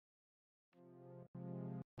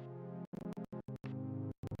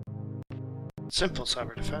Simple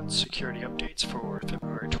Cyber Defense security updates for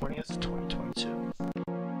February 20th, 2022.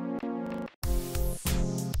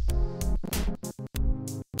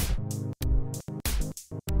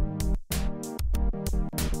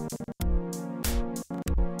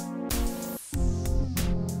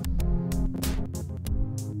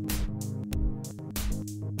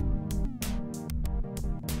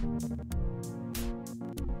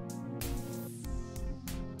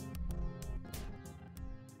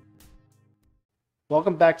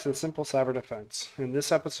 Welcome back to the Simple Cyber Defense. In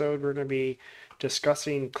this episode, we're going to be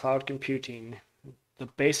discussing cloud computing, the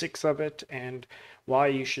basics of it, and why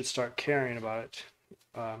you should start caring about it.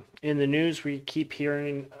 In the news, we keep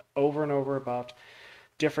hearing over and over about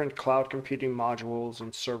different cloud computing modules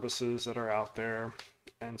and services that are out there,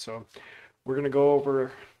 and so we're going to go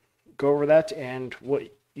over that and what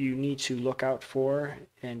you need to look out for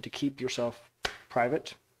and to keep yourself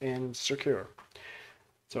private and secure.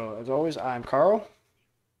 So, as always, I'm Carl.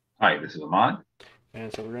 Hi, this is Ahmad.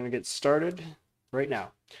 And so we're going to get started right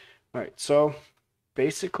now. All right, so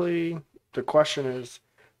basically the question is,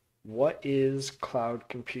 what is cloud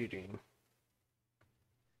computing?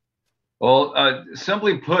 Well,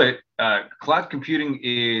 simply put, cloud computing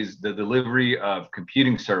is the delivery of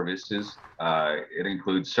computing services. It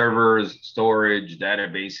includes servers, storage,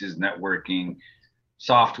 databases, networking,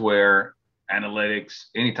 software, analytics,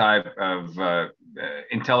 any type of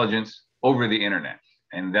intelligence over the internet.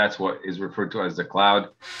 And that's what is referred to as the cloud.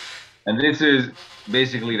 And this is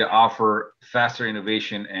basically to offer faster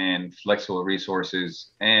innovation and flexible resources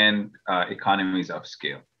and economies of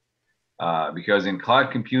scale. Because in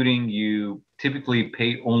cloud computing, you typically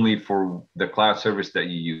pay only for the cloud service that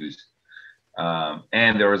you use.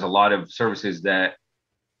 And there is a lot of services that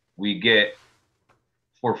we get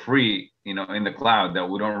for free, in the cloud that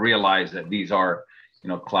we don't realize that these are,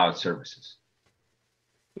 cloud services.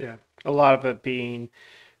 Yeah, a lot of it being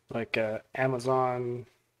like Amazon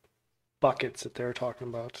buckets that they're talking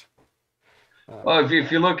about. Well,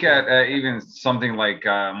 if you look at even something like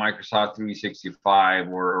Microsoft 365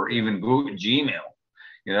 or even Google, Gmail,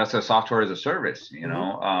 that's a software as a service.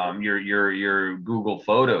 Your Google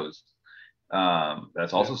Photos,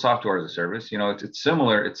 that's also software as a service. It's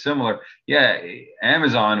similar. It's similar. Yeah,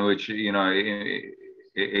 Amazon, which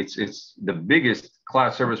it's the biggest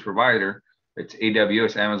cloud service provider. It's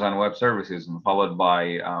AWS, Amazon Web Services, and followed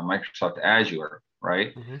by Microsoft Azure,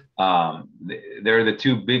 right? They're the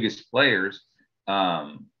two biggest players,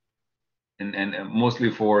 and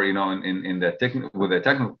mostly for in the with a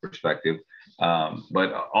technical perspective.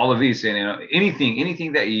 But all of these, and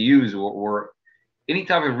anything that you use or any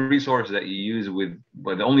type of resource that you use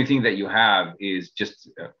but the only thing that you have is just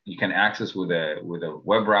you can access with a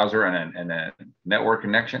web browser and a network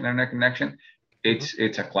connection, internet connection. It's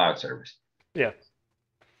a cloud service. Yeah,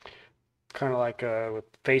 kind of like with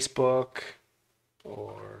Facebook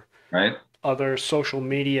or Right. other social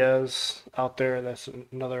medias out there. That's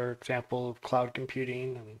another example of cloud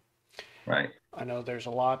computing. And Right. I know there's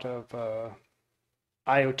a lot of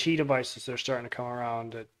IoT devices that are starting to come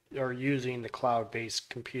around that are using the cloud-based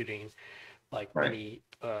computing, like many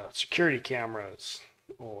security cameras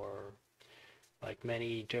or like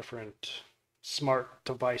many different smart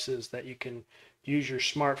devices that you can use your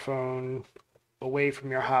smartphone away from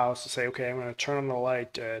your house to say, okay, I'm going to turn on the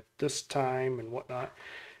light at this time and whatnot.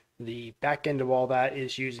 The back end of all that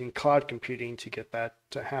is using cloud computing to get that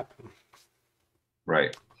to happen.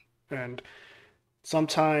 Right. And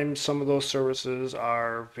sometimes some of those services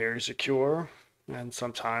are very secure and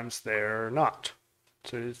sometimes they're not.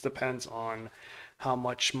 So it depends on how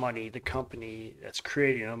much money the company that's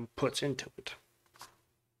creating them puts into it.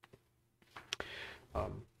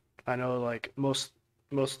 I know like most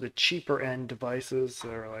of the cheaper end devices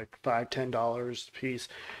that are like $5-10 a piece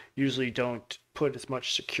usually don't put as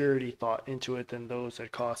much security thought into it than those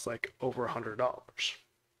that cost like over $100.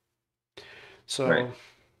 So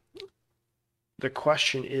the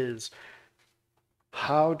question is,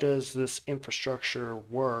 how does this infrastructure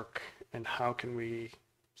work and how can we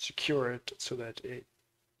secure it so that it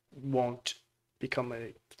won't become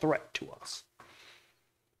a threat to us?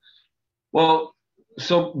 Well,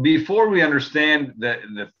 so before we understand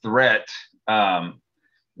the threat,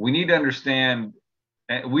 we need to understand,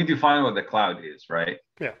 we define what the cloud is, right?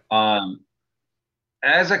 Yeah.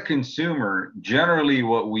 As a consumer, generally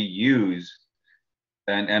what we use,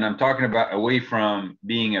 and I'm talking about away from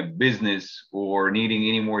being a business or needing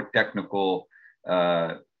any more technical,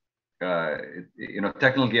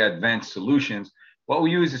 technically advanced solutions. What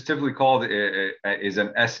we use is typically called is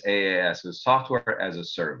an SaaS, a software as a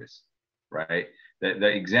service, right? The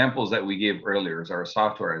examples that we gave earlier are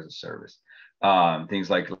software as a service. things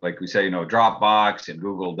like we say, Dropbox and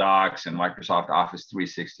Google Docs and Microsoft Office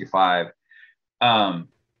 365. Um,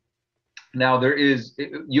 Now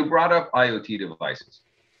you brought up IoT devices,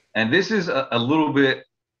 and this is a little bit,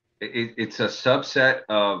 it's a subset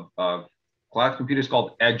of cloud computers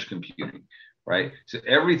called edge computing, right? So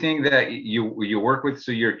everything that you work with,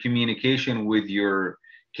 so your communication with your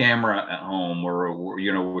camera at home, or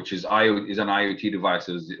which is is an IoT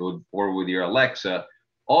devices, or with your Alexa,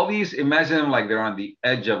 all these, imagine them like they're on the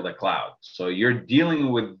edge of the cloud. So you're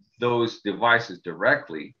dealing with those devices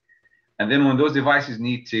directly, and then when those devices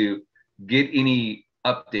need to get any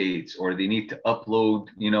updates, or they need to upload,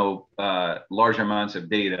 large amounts of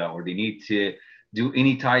data, or they need to do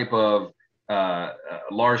any type of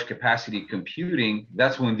large capacity computing,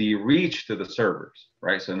 that's when they reach to the servers,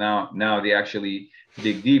 right? So now they actually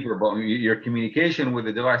dig deeper, but your communication with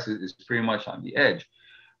the devices is pretty much on the edge.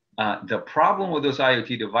 The problem with those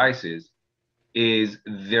IoT devices is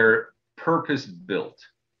they're purpose built,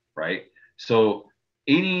 right? So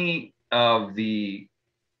any of the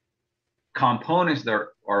components that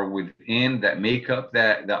are within that make up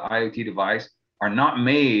the IoT device are not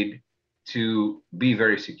made to be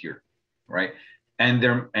very secure, right?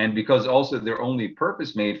 And because also they're only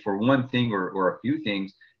purpose made for one thing, or a few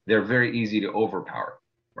things, they're very easy to overpower,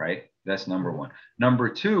 right? That's number one. Number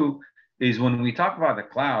two is, when we talk about the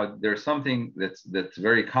cloud, there's something that's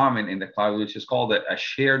very common in the cloud, which is called a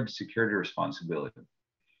shared security responsibility,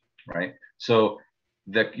 right? So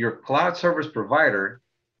your cloud service provider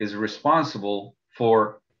is responsible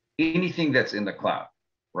for anything that's in the cloud,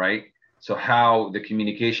 right? So how the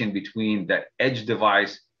communication between the edge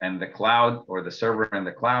device and the cloud, or the server and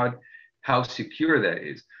the cloud, how secure that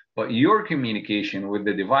is. But your communication with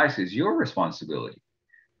the device is your responsibility,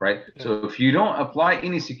 right? Yeah. So if you don't apply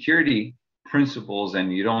any security principles,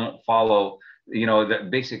 and you don't follow, the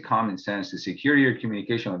basic common sense to secure your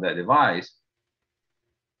communication with that device,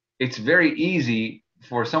 it's very easy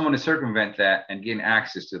for someone to circumvent that and gain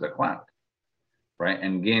access to the cloud, right?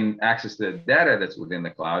 And gain access to the data that's within the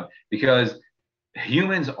cloud, because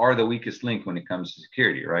humans are the weakest link when it comes to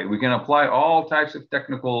security, right? We can apply all types of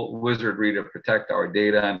technical wizardry to protect our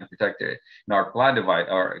data and to protect it in our cloud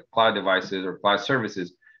devices or cloud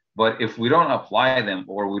services. But if we don't apply them,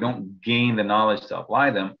 or we don't gain the knowledge to apply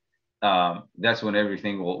them, that's when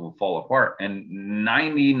everything will fall apart. And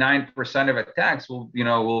 99% of attacks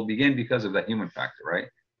will begin because of that human factor, right?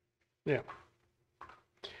 Yeah.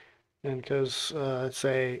 And because,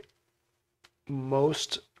 say,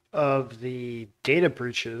 most of the data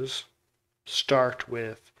breaches start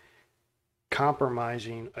with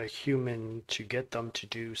compromising a human to get them to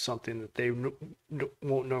do something that they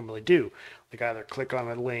won't normally do, like either click on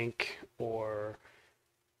a link or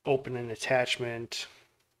open an attachment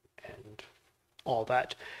and all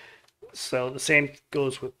that. So the same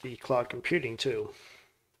goes with the cloud computing too.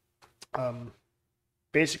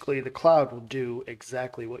 Basically, the cloud will do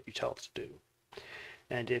exactly what you tell it to do.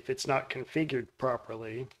 And if it's not configured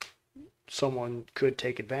properly, someone could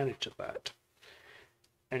take advantage of that.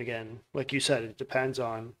 And again, like you said, it depends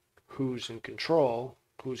on who's in control,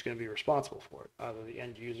 who's going to be responsible for it, either the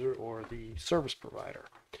end user or the service provider.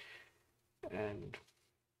 And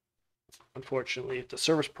unfortunately, if the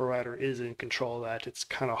service provider is in control of that, it's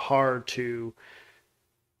kind of hard to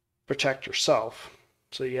protect yourself.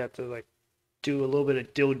 So you have to do a little bit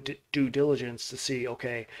of due diligence to see,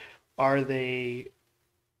 okay, are they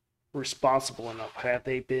responsible enough? Have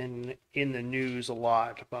they been in the news a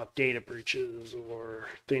lot about data breaches or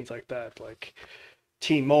things like that? Like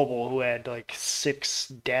T-Mobile, who had 6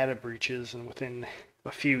 data breaches, and within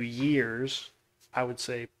a few years, I would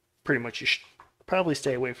say pretty much you should probably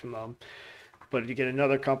stay away from them. But if you get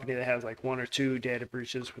another company that has 1 or 2 data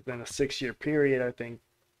breaches within a 6-year period, I think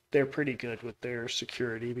they're pretty good with their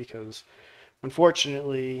security, because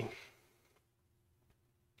unfortunately,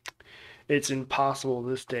 it's impossible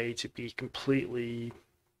this day to be completely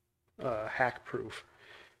hack proof.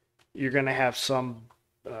 You're going to have some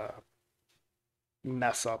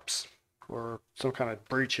mess ups or some kind of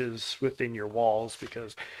breaches within your walls,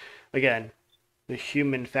 because, again, the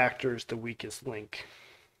human factor is the weakest link.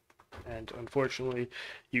 And unfortunately,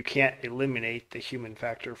 you can't eliminate the human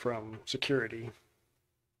factor from security.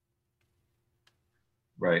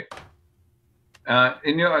 Right. And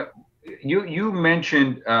you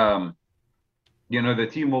mentioned the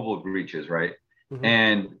T-Mobile breaches, right? Mm-hmm.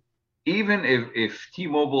 And even if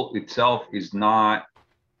T-Mobile itself is not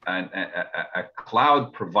a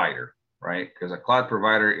cloud provider, right? Because a cloud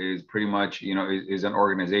provider is pretty much is an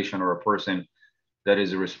organization or a person that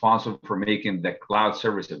is responsible for making the cloud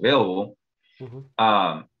service available.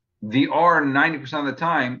 Mm-hmm. they are 90% of the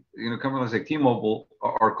time, companies like T-Mobile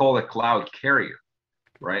are called a cloud carrier,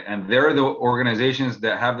 right? And they're the organizations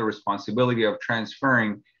that have the responsibility of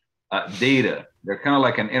transferring data. They're kind of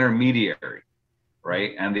like an intermediary,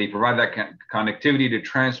 right? And they provide that connectivity to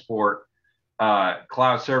transport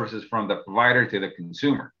cloud services from the provider to the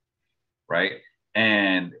consumer, right?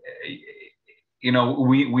 And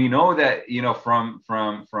we know that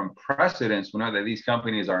from precedents, we know that these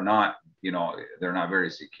companies are not, they're not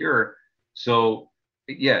very secure. So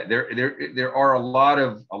yeah, there are a lot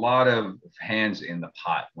of hands in the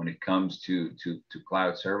pot when it comes to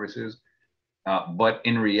cloud services. But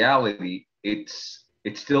in reality, it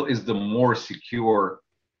still is the more secure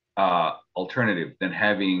alternative than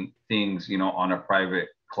having things, on a private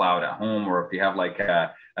cloud at home, or if you have like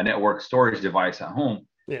a network storage device at home.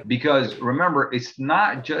 Yeah. Because remember, it's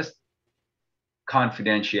not just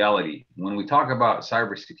confidentiality. When we talk about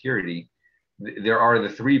cybersecurity, there are the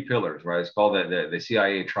three pillars, right? It's called the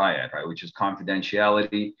CIA triad, right? Which is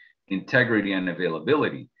confidentiality, integrity, and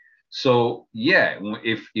availability. So yeah,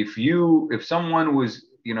 if someone was,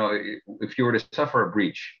 if you were to suffer a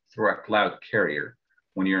breach through a cloud carrier,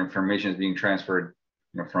 when your information is being transferred,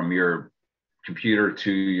 from your computer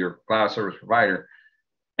to your cloud service provider,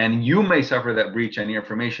 and you may suffer that breach and your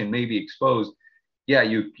information may be exposed. Yeah,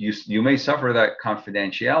 you may suffer that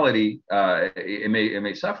confidentiality. It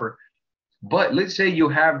may suffer. But let's say you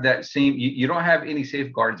have that same, you don't have any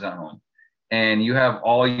safeguards at home, and you have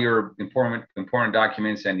all your important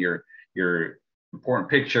documents and your important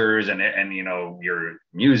pictures and your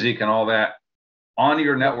music and all that on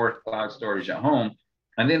your Yep. network cloud storage at home,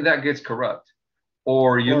 and then that gets corrupt,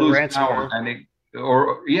 or you Or lose power, ransomware. and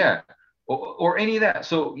or yeah, or any of that.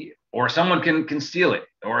 So, or someone can steal it,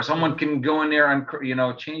 or someone Hmm. can go in there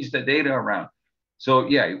and change the data around. So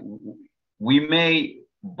yeah, we may,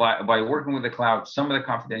 by working with the cloud, some of the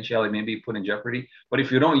confidentiality may be put in jeopardy. But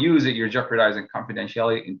if you don't use it, you're jeopardizing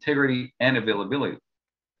confidentiality, integrity, and availability,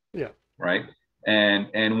 Yeah. right?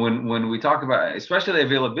 And when we talk about especially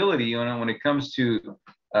availability, when it comes to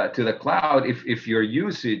the cloud, if your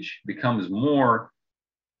usage becomes more,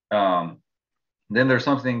 um, then there's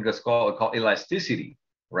something that's called elasticity,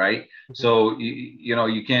 right? Hmm. So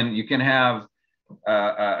you can have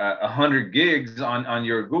 100 gigs on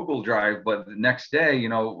your Google Drive, but the next day,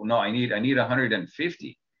 no, I need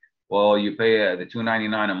 150. Well, you pay the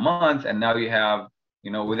 299 a month, and now you have,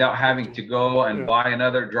 without having 150. to go and Yeah. buy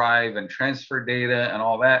another drive and transfer data and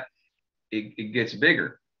all that, it gets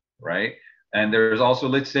bigger, right? And there's also,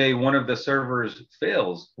 let's say one of the servers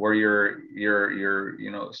fails where your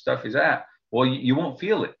stuff is at. Well, you won't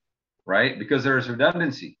feel it, right? Because there's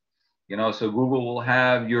redundancy. So Google will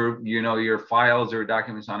have your files or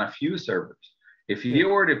documents on a few servers. If Yeah. you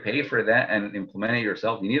were to pay for that and implement it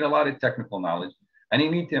yourself, you need a lot of technical knowledge, and you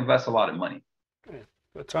need to invest a lot of money, Yeah.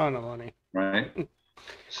 A ton of money. right?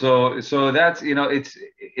 So that's,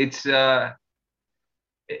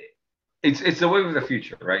 it's the wave of the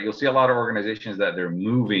future, right? You'll see a lot of organizations that they're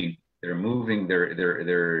moving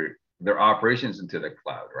their operations into the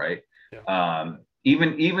cloud, right? Yeah.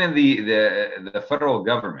 Even the federal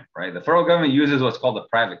government, right? The federal government uses what's called the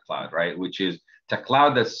private cloud, right? Which is the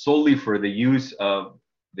cloud that's solely for the use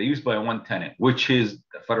by one tenant, which is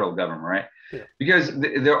the federal government, right? Yeah. Because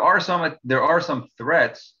there are some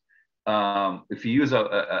threats, if you use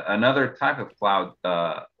another type of cloud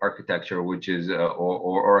architecture, which is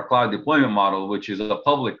or a cloud deployment model, which is a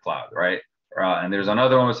public cloud, right? And there's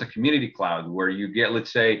another one, it's a community cloud, where you get,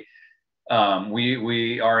 let's say,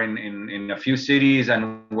 we are in a few cities,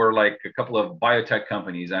 and we're like a couple of biotech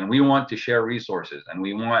companies, and we want to share resources, and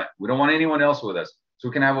we don't want anyone else with us. So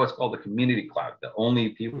we can have what's called the community cloud, that only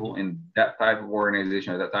people Hmm. in that type of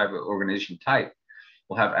organization or that type of organization type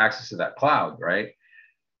will have access to that cloud, right?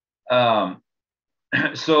 Um,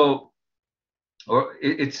 so, or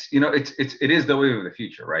it is the wave of the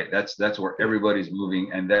future, right? That's where Yeah. everybody's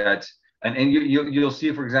moving, and you'll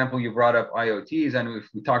see, for example, you brought up IoTs, and if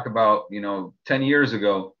we talk about 10 years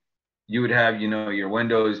ago, you would have your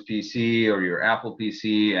Windows PC or your Apple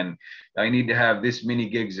PC, and I need to have this many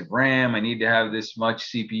gigs of RAM, I need to have this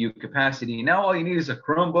much CPU capacity. Now all you need is a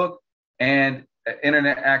Chromebook and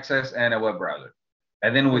internet access and a web browser,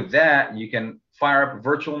 and then Yeah. with that you can fire up a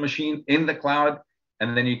virtual machine in the cloud,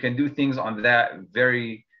 and then you can do things on that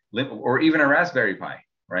or even a Raspberry Pi,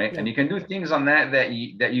 right? Yeah. And you can do things on that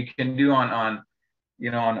you can do on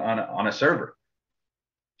a server,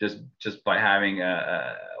 just by having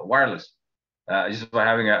a wireless, just by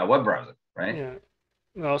having a web browser, right? Yeah.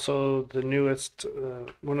 And also, the newest,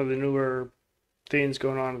 one of the newer things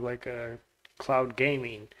going on, like cloud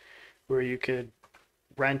gaming, where you could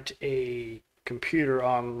rent a computer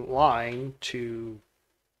online to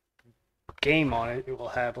game on it, it will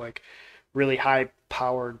have like really high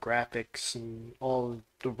powered graphics and all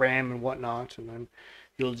the RAM and whatnot, and then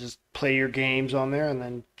you'll just play your games on there and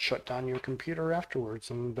then shut down your computer afterwards,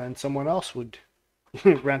 and then someone else would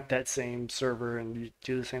rent that same server and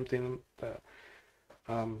do the same thing.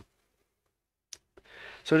 Um,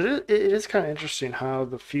 so it is kind of interesting how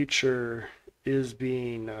the future is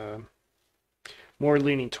being more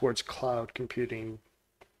leaning towards cloud computing.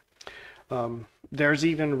 There's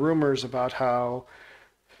even rumors about how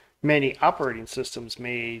many operating systems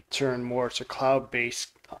may turn more to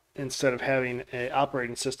cloud-based instead of having an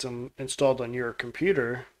operating system installed on your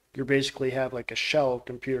computer. You basically have like a shell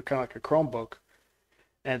computer, kind of like a Chromebook,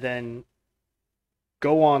 and then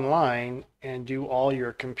go online and do all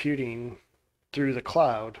your computing through the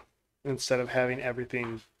cloud instead of having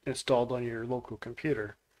everything installed on your local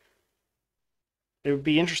computer. It would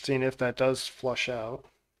be interesting if that does flush out,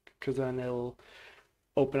 because then it'll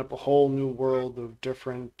open up a whole new world of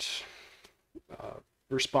different uh,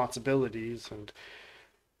 responsibilities and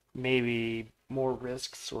maybe more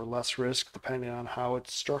risks or less risk depending on how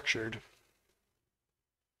it's structured.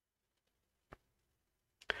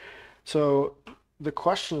 So the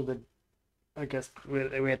question that I guess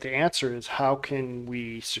we have to answer is how can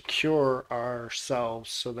we secure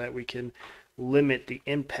ourselves so that we can limit the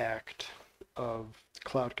impact of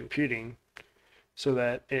cloud computing so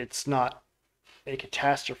that it's not a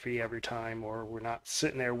catastrophe every time, or we're not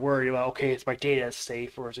sitting there worried about, okay, is my data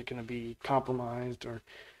safe or is it going to be compromised or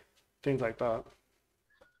things like that.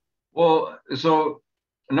 Well, so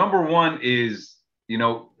number one is,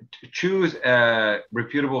 choose a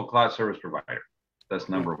reputable cloud service provider. That's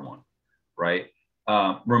Yeah, number one, right?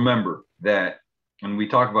 Remember that when we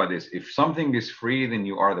talk about this, if something is free, then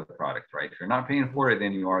you are the product, right? If you're not paying mm-hmm. for it,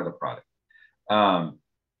 then you are the product. Um,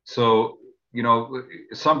 so,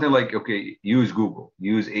 something like, okay, use Google,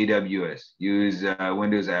 use AWS, use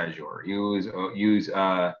Windows Azure, use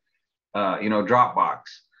Dropbox.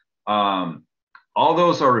 Um, all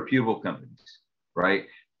those are reputable companies, right?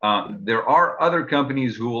 There are other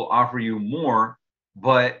companies who will offer you more,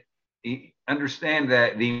 but understand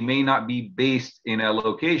that they may not be based in a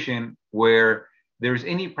location where there's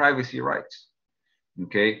any privacy rights.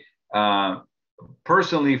 Okay.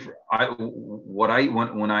 Personally, when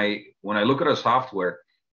I look at a software,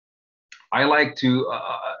 I like to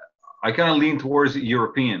I kind of lean towards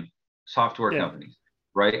European software Yeah, companies,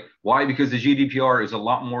 right? Why? Because the GDPR is a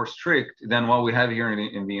lot more strict than what we have here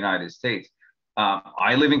in the United States.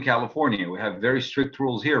 I live in California. We have very strict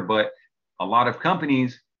rules here, but a lot of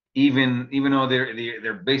companies, even though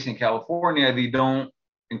they're based in California, they don't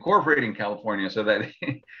incorporate in California, so that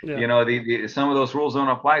yeah, some of those rules don't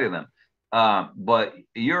apply to them. But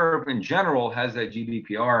Europe in general has that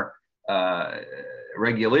GDPR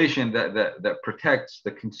regulation that protects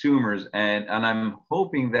the consumers, and I'm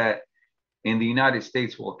hoping that in the United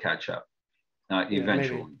States we'll catch up yeah, maybe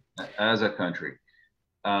eventually as a country.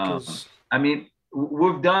 because I mean,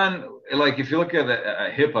 we've done, like, if you look at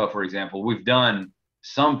HIPAA, for example, we've done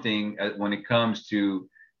something when it comes to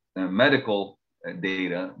medical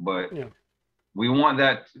data, but yeah, we want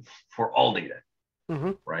that for all data,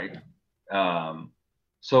 mm-hmm. right? Um,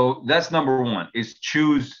 so that's number one: is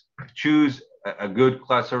choose a good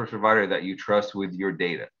cloud service provider that you trust with your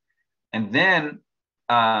data, and then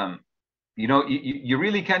you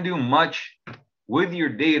really can't do much with your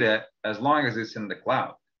data as long as it's in the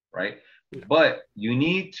cloud, right? Yeah, But you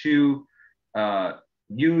need to uh,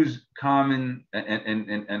 use common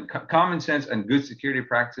sense and good security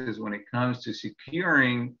practices when it comes to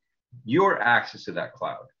securing your access to that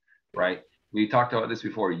cloud, yeah, right? We talked about this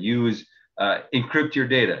before. Use encrypt your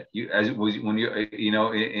data. When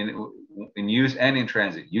in use and in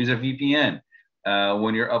transit. Use a VPN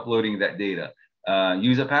when you're uploading that data.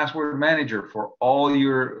 Use a password manager for all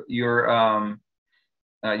your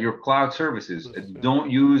cloud services. yeah, Don't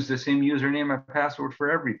use the same username and password for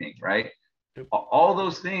everything, right? yep, All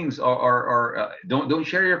those things are don't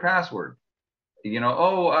share your password.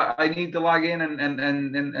 Oh, I need to log in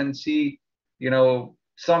and see,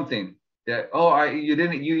 something that, oh, you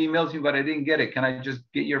emailed me, but I didn't get it. Can I just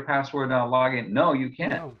get your password and I'll log in? No, you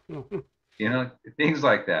can't. no, no, Things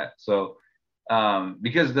like that. So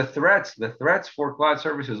because the threats for cloud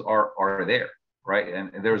services are there, right?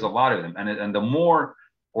 And there's a mm-hmm. lot of them, and the more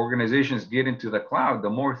organizations get into the cloud, the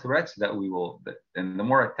more threats that we will, and the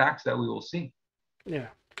more attacks that we will see. Yeah,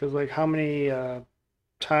 because like how many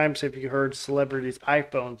times have you heard celebrities'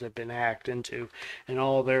 iPhones have been hacked into, and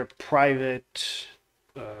all their private,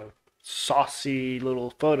 uh, saucy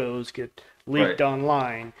little photos get Right. leaked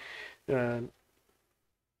online? Uh,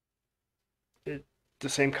 the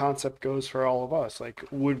same concept goes for all of us. Like,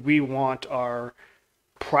 would we want our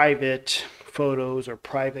private photos or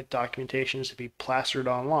private documentations to be plastered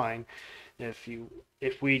online?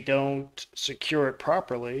 If we don't secure it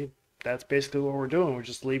properly, that's basically what we're doing. We're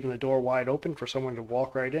just leaving the door wide open for someone to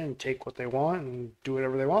walk right in, take what they want, and do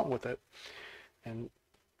whatever they want with it. And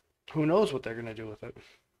who knows what they're going to do with it?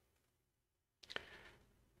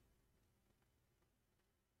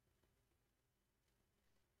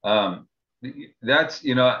 Um, that's,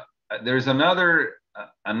 there's another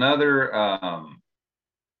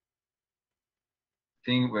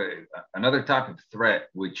thing, another type of threat,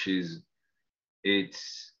 which is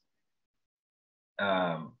it's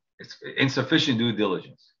it's insufficient due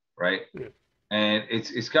diligence, right? Yeah. And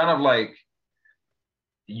it's kind of like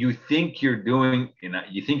you think you're doing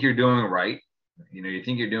right, you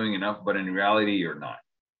think you're doing enough, but in reality you're not.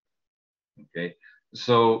 Okay,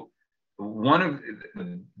 so one of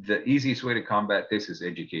the easiest way to combat this is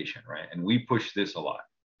education, right? And we push this a lot,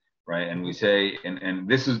 right? And we Mhm. say, and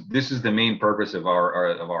this is the main purpose of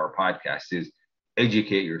our podcast is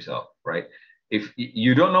educate yourself, right? If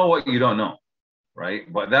you don't know what you don't know, right?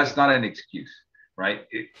 But Yeah. that's not an excuse, right?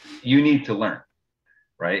 You need to learn,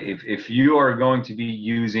 right? Yeah. If you are going to be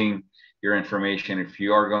using your information, if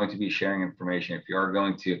you are going to be sharing information, if you are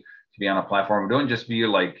going to be on a platform, don't just be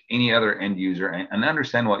like any other end user, and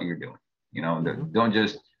understand what you're doing. Hmm. Don't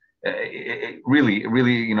just really,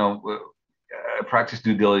 really, practice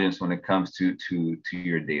due diligence when it comes to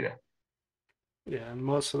your data. Yeah. And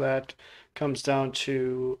most of that comes down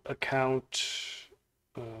to account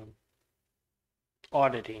uh,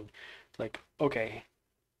 auditing. Like, okay,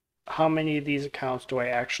 how many of these accounts do I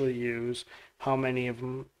actually use? How many of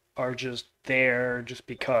them are just there just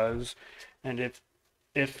because? And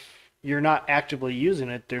if you're not actively using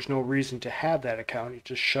it, there's no reason to have that account. You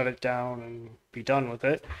just shut it down and be done with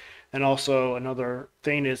it. And also another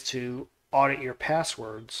thing is to audit your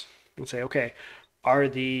passwords and say, okay, are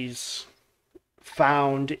these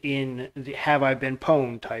found in the have I been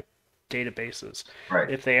pwned type databases? Right,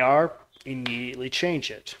 If they are, immediately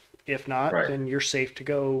change it. If not, right, then you're safe to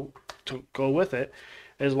go with it,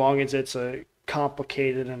 as long as it's a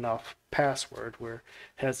complicated enough password where it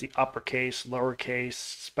has the uppercase, lowercase,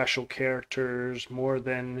 special characters, more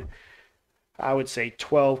than I would say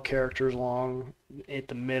 12 characters long at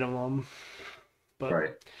the minimum. But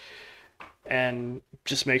right. and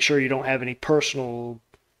just make sure you don't have any personal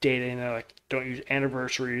data in there, like don't use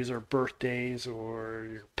anniversaries or birthdays or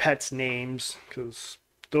your pets' names because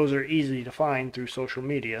those are easy to find through social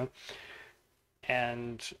media.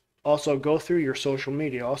 And also go through your social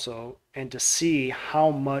media also and to see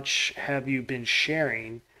how much have you been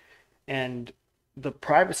sharing and the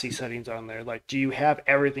privacy settings on there. Like, do you have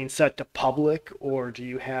everything set to public or do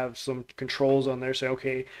you have some controls on there say,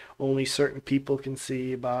 okay, only certain people can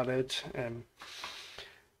see about it? And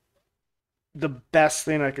the best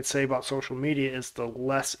thing I could say about social media is the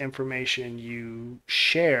less information you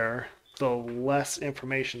share, the less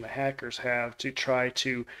information the hackers have to try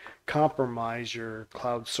to compromise your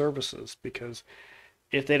cloud services. Because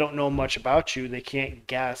if they don't know much about you, they can't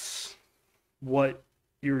guess what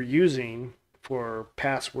you're using for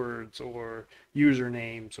passwords or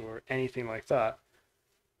usernames or anything like that.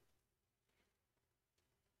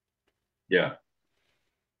 Yeah,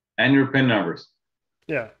 and your PIN numbers.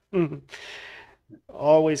 Yeah. Mhm.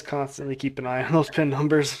 Always constantly keep an eye on those PIN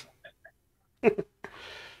numbers.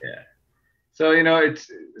 Yeah. So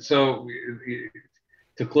it's so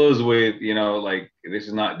to close with, like, this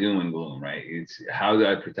is not doom and gloom, right? It's how do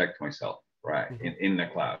I protect myself, right, Mhm. in the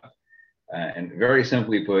cloud. And very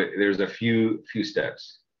simply put, there's a few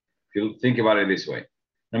steps. If you think about it this way,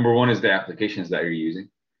 number one is the applications that you're using.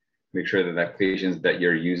 Make sure that the applications that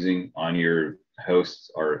you're using on your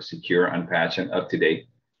hosts are secure, unpatched, and up to date.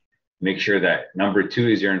 Make sure that number two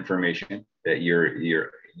is your information that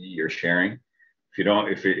you're sharing. If you don't,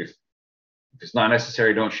 if it's not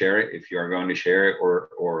necessary, don't share it. If you are going to share it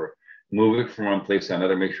or move it from one place to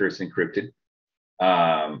another, make sure it's encrypted.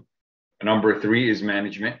 Um, Number three is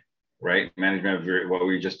management, right? Management of what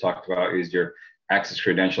we just talked about is your access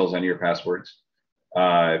credentials and your passwords.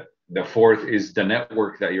 The fourth is the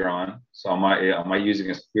network that you're on. So am I using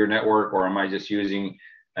a secure network, or am I just using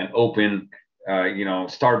an open,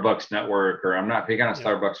 Starbucks network? Or I'm not picking on Yeah.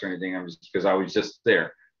 Starbucks or anything. I'm just because I was just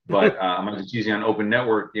there. But am I just using an open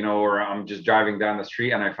network, or I'm just driving down the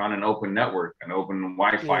street and I found an open network, an open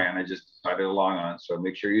Wi-Fi, Yeah. and I just decided to log on. So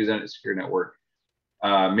make sure you're using a secure network.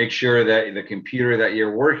 Make sure that the computer that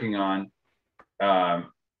you're working on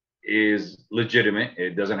is legitimate.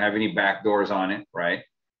 It doesn't have any backdoors on it, right?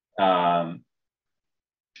 Um,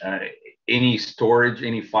 uh, any storage,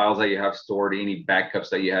 any files that you have stored, any backups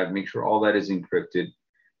that you have, make sure all that is encrypted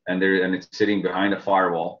and it's sitting behind a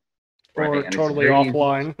firewall, right? Or And it's totally very easy,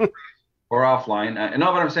 offline. or offline. And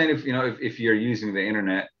not what I'm saying, if you're using the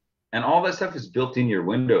internet, and all that stuff is built in your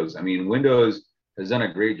Windows. I mean, Windows has done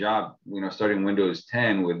a great job, starting Windows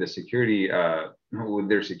 10 with the security, with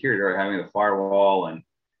their security, or having the firewall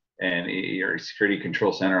and your security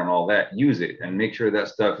control center and all that. Use it and make sure that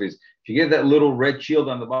stuff is. If you get that little red shield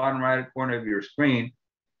on the bottom right corner of your screen,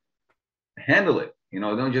 handle it.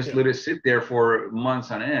 Don't just let it sit there for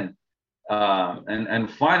months on end. And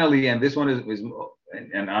finally, and this one is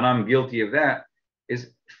and I'm guilty of that,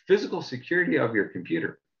 is physical security of your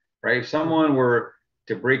computer, right? If someone were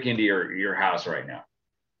to break into your house right now,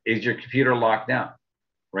 is your computer locked down,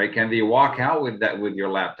 right? Can they walk out with your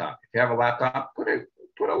laptop? If you have a laptop, put a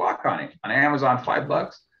lock on it on Amazon,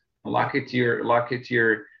 $5, lock it to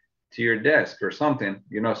your desk or something,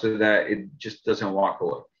 so that it just doesn't walk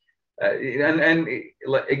away. And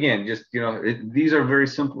again, just these are very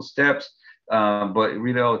simple steps, but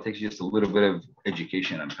really all it takes is just a little bit of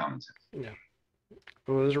education and common sense. Yeah.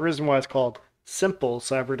 Well, there's a reason why it's called simple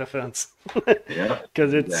cyber defense. Yeah.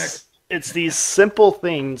 Because it's these simple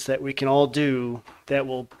things that we can all do that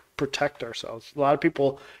will protect ourselves. A lot of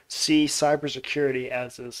people see cybersecurity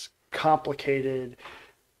as this complicated,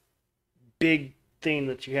 big thing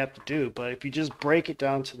that you have to do, but if you just break it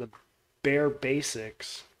down to the bare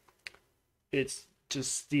basics, it's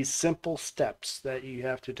just these simple steps that you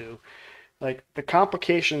have to do. Like, the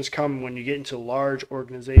complications come when you get into large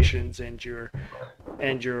organizations and you're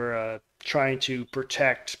trying to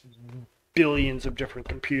protect billions of different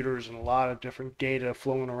computers and a lot of different data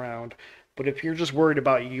flowing around. But if you're just worried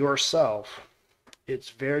about yourself, it's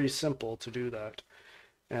very simple to do that.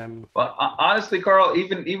 Well, honestly, Carl,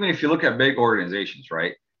 even if you look at big organizations,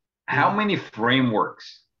 right? How many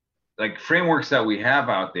frameworks that we have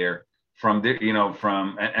out there from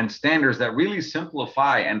and standards that really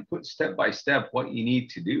simplify and put step by step what you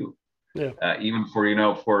need to do. Yeah. Even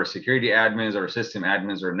for security admins or system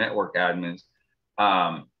admins or network admins,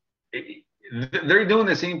 they're doing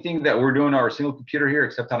the same thing that we're doing on our single computer here,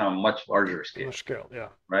 except on a much larger scale. Much scale, yeah.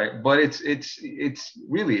 Right, but it's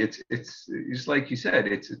really it's just like you said,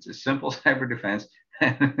 it's a simple cyber defense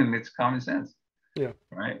and it's common sense. Yeah.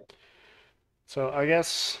 Right. So I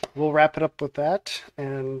guess we'll wrap it up with that,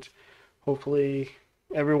 and hopefully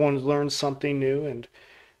everyone's learned something new. And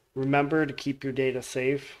remember to keep your data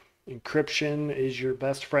safe. Encryption is your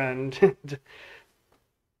best friend.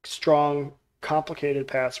 Strong, complicated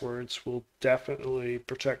passwords will definitely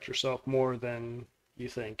protect yourself more than you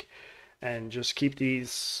think. And just keep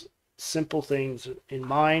these simple things in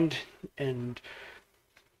mind. And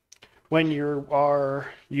when you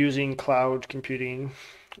are using cloud computing,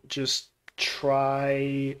 just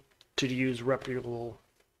try to use reputable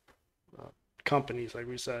companies, like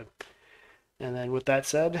we said. And then with that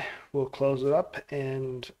said, we'll close it up,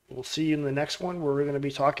 and we'll see you in the next one, where we're going to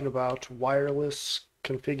be talking about wireless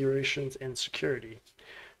configurations and security.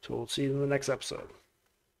 So we'll see you in the next episode.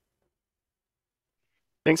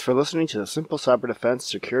 Thanks for listening to the Simple Cyber Defense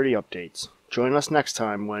Security Updates. Join us next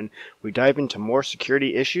time when we dive into more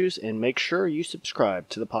security issues, and make sure you subscribe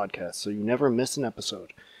to the podcast so you never miss an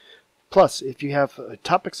episode. Plus, if you have a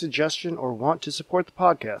topic suggestion or want to support the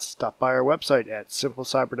podcast, stop by our website at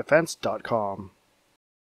simplecyberdefense.com.